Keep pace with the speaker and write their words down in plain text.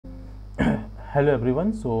Hello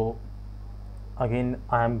everyone. So again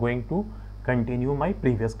I am going to continue my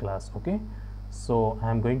previous class. Okay, so I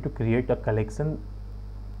am going to create a collection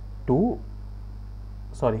to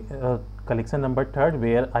collection number third,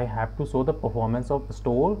 where I have to show the performance of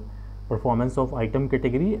store, performance of item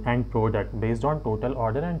category and product based on total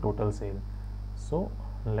order and total sale. So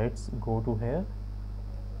let's go to here.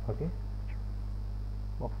 Okay,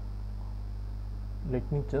 oh, let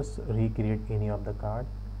me just recreate any of the card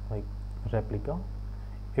like replica.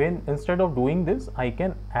 When instead of doing this, I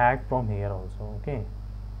can add from here also. Okay,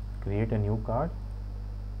 create a new card,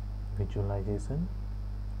 visualization,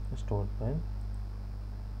 store pen.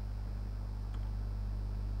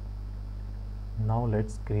 Now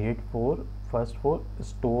let's create first for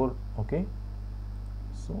store. Okay,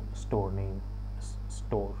 so store name,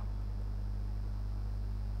 store.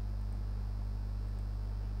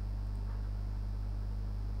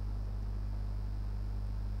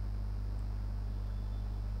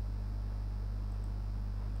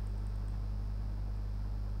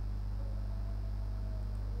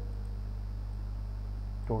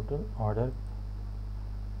 Total order,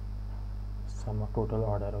 sum of total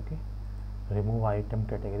order. Okay, remove item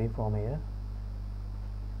category from here.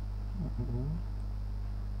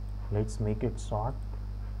 Let's make it short.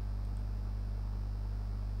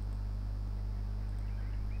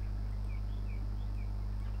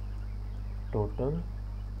 Total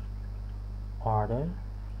order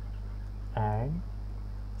and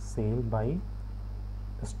sale by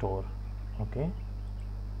store. Okay,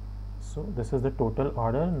 so this is the total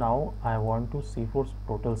order. Now I want to see for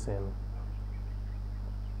total sale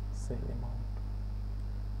amount.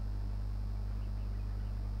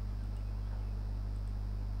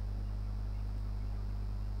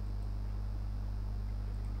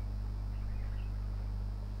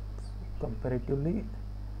 Comparatively,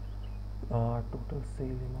 total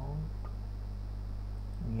sale amount,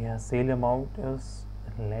 yeah, sale amount is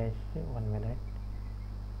less. 1 minute.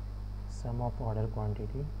 Sum of order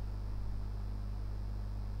quantity.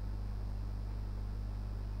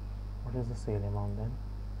 What is the sale amount then?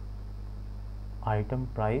 Item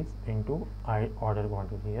price into order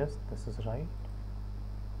quantity. Yes, this is right.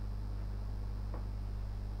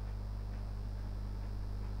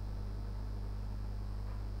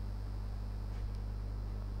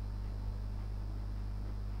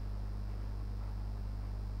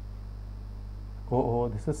 Oh,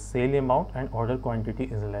 this is sale amount and order quantity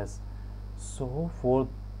is less. So for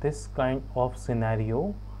this kind of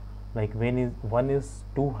scenario, like when one is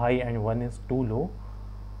too high and one is too low,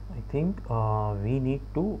 I think we need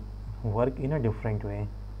to work in a different way.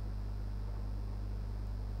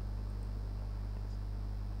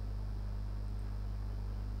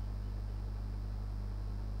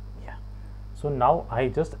 Yeah. So now I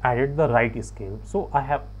just added the right scale. So I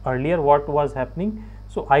have earlier what was happening.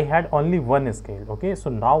 So I had only one scale. Okay. So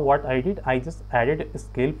now what I did, I just added a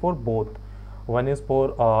scale for both. One is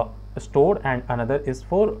for store and another is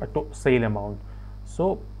for sale amount.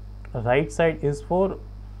 So right side is for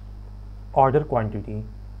order quantity.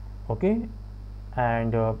 Okay,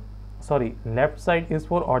 and left side is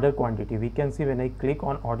for order quantity. We can see when I click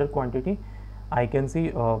on order quantity, I can see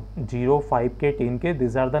 0, 5k, 10k,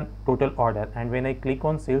 these are the total order, and when I click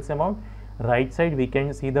on sales amount, right side we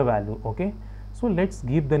can see the value. Okay, so let's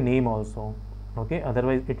give the name also. Okay,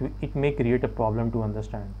 otherwise it may create a problem to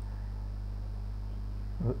understand.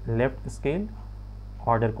 Left scale,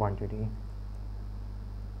 order quantity,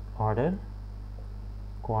 order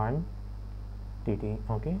quantity.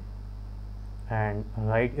 Okay, and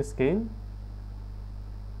right scale,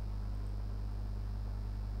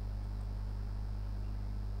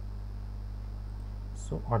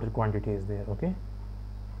 so order quantity is there. Okay,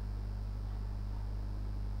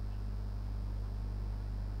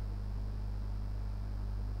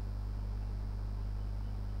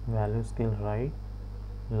 value scale right,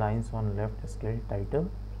 lines on left scale, title,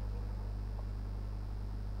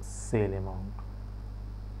 sale amount.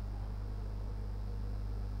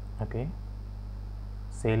 Okay,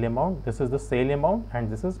 sale amount, this is the sale amount and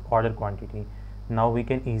this is order quantity. Now we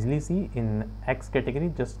can easily see in X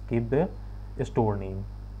category, just keep the store name,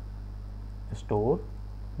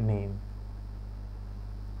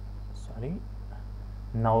 sorry.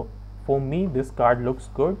 Now for me this card looks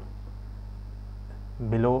good.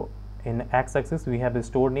 Below in X axis we have the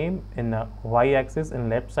store name, in Y axis in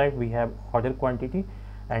left side we have order quantity,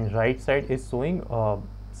 and right side is showing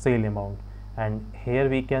sale amount, and here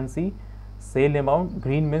we can see sale amount,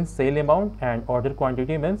 green means sale amount and order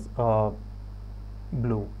quantity means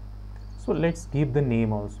blue. So let's give the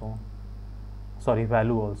name also, sorry,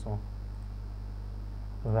 value also,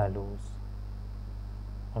 values.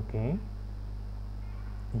 Okay,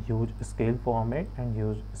 use scale format and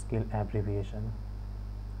use scale abbreviation.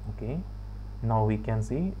 Okay, now we can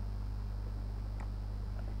see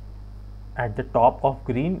at the top of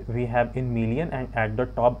green we have in million, and at the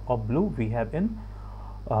top of blue we have in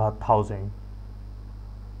thousand.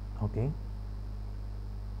 Okay,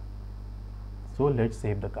 so let's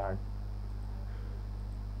save the card.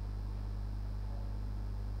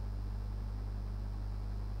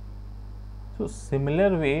 So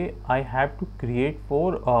similar way I have to create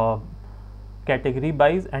for category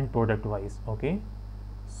wise and product wise. Okay,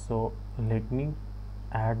 so let me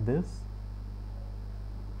add this.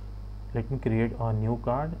 Let me create a new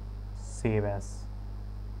card, save as.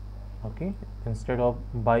 Okay, instead of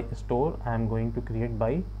by store I am going to create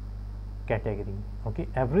by category. Okay,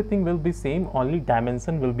 everything will be same, only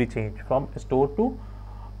dimension will be changed from store to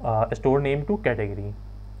store name to category.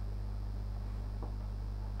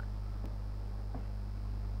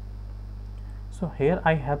 So here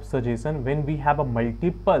I have suggestion, when we have a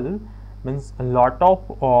multiple, means a lot of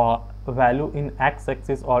value in x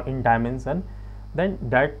axis or in dimension, then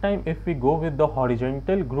that time if we go with the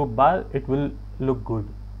horizontal group bar it will look good.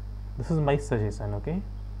 This is my suggestion. Okay,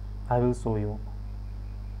 I will show you.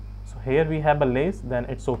 So here we have a lace, then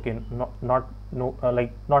it's okay, not no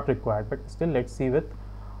like not required, but still let's see with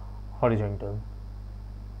horizontal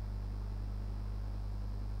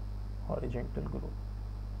group.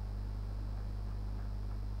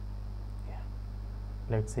 Yeah,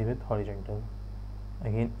 let's see with horizontal.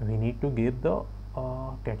 Again we need to give the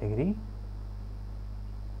category.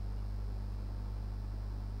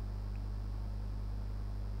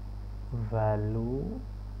 Value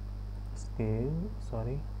scale,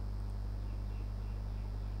 sorry,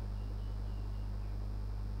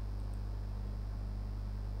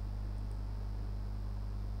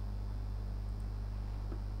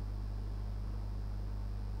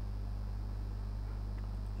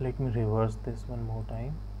 let me reverse this one more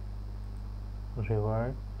time.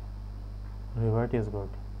 Revert is good.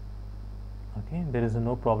 Okay, there is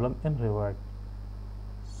no problem in revert.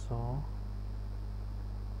 So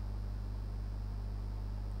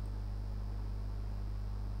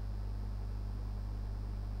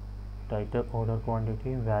title, order,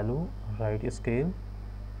 quantity, value, right scale.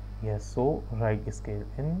 Yes, so right scale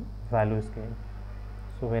in value scale.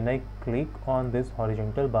 So when I click on this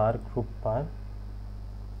horizontal bar, group bar,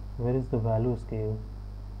 where is the value scale?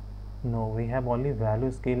 No, we have only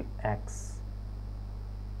value scale X.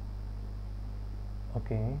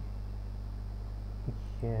 Okay,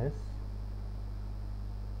 yes.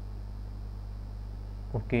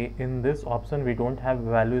 Okay, in this option we don't have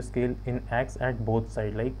value scale in X at both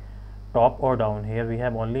sides, like top or down. Here we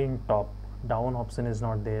have only in top, down option is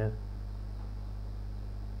not there.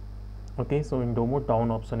 Okay, so in Domo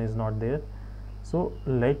down option is not there. So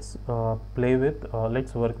let's play with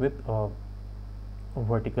let's work with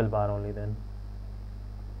vertical bar only then,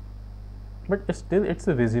 but still it's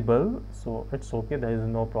visible, so it's okay, there is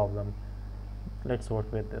no problem. Let's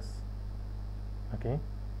work with this. Okay,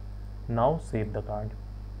 now save the card.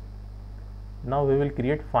 Now we will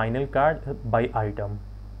create final card by item,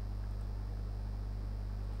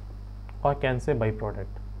 or can say by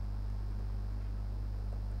product.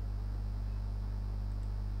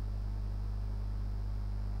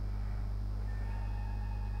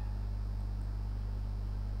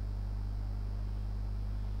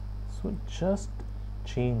 So just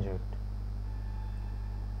change it,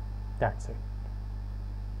 that's it,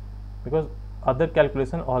 because other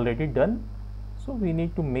calculation already done, so we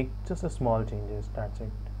need to make just a small changes, that's it.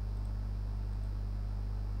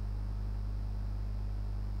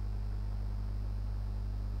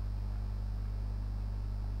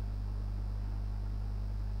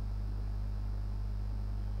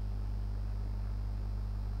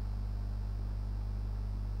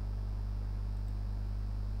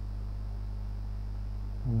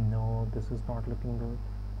 No, this is not looking good.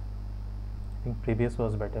 I think previous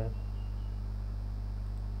was better.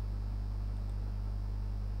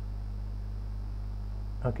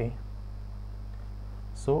 Okay,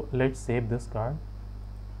 so let's save this card.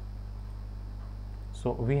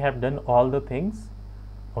 So we have done all the things.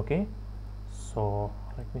 Okay, so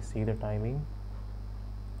let me see the timing.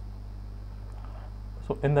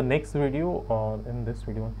 So in the next video, or in this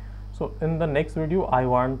video, so in the next video I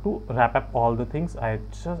want to wrap up all the things. I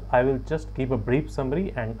will just give a brief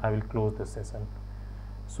summary and I will close this session.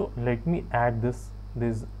 So let me add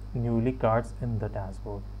these newly cards in the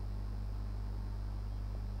dashboard.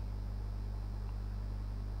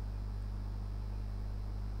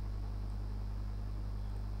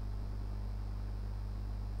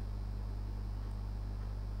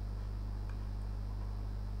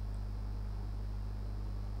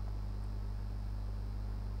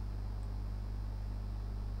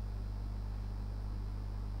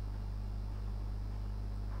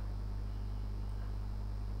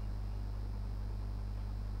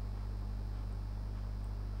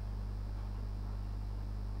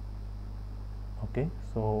 Okay,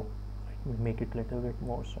 so let me make it little bit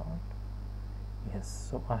more short. Yes,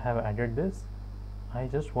 so I have added this. I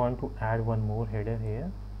just want to add one more header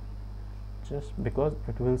here, just because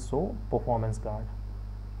it will show performance card.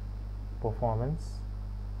 Performance.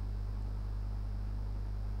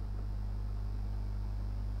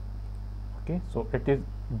 Okay, so it is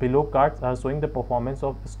below cards are showing the performance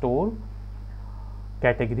of store,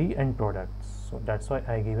 category and products. So that's why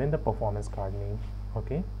I given the performance card name.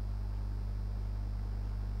 Okay.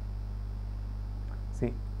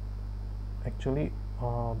 See, actually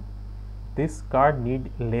this card need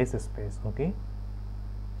less space. Okay,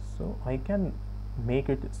 so I can make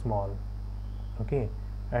it small. Okay,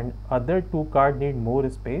 and other two card need more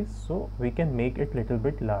space, so we can make it little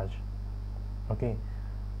bit large. Okay,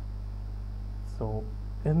 so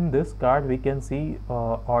in this card we can see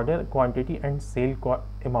order quantity and sale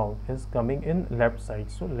amount is coming in left side.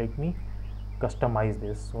 So let me customize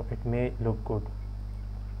this so it may look good.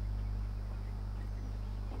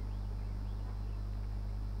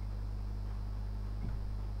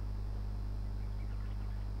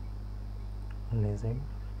 Legend.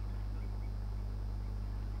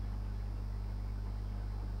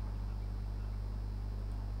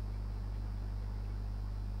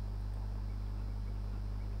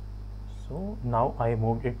 So now I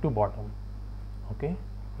moved it to bottom. Okay,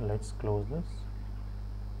 let's close this.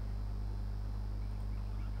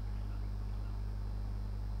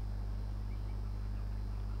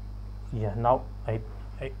 Yeah, now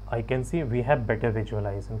I can see we have better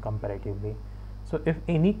visualization comparatively. So if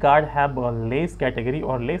any card have a less category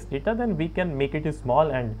or less data, then we can make it small,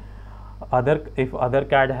 and if other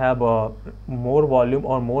card have more volume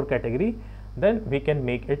or more category, then we can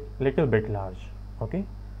make it little bit large. Okay,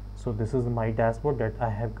 so this is my dashboard that I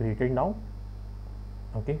have created now.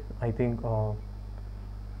 Okay, I think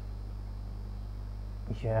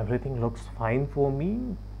yeah, everything looks fine for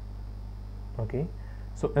me. Okay,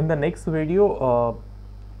 so in the next video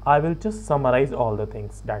I will just summarize all the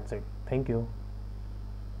things. That's it. Thank you.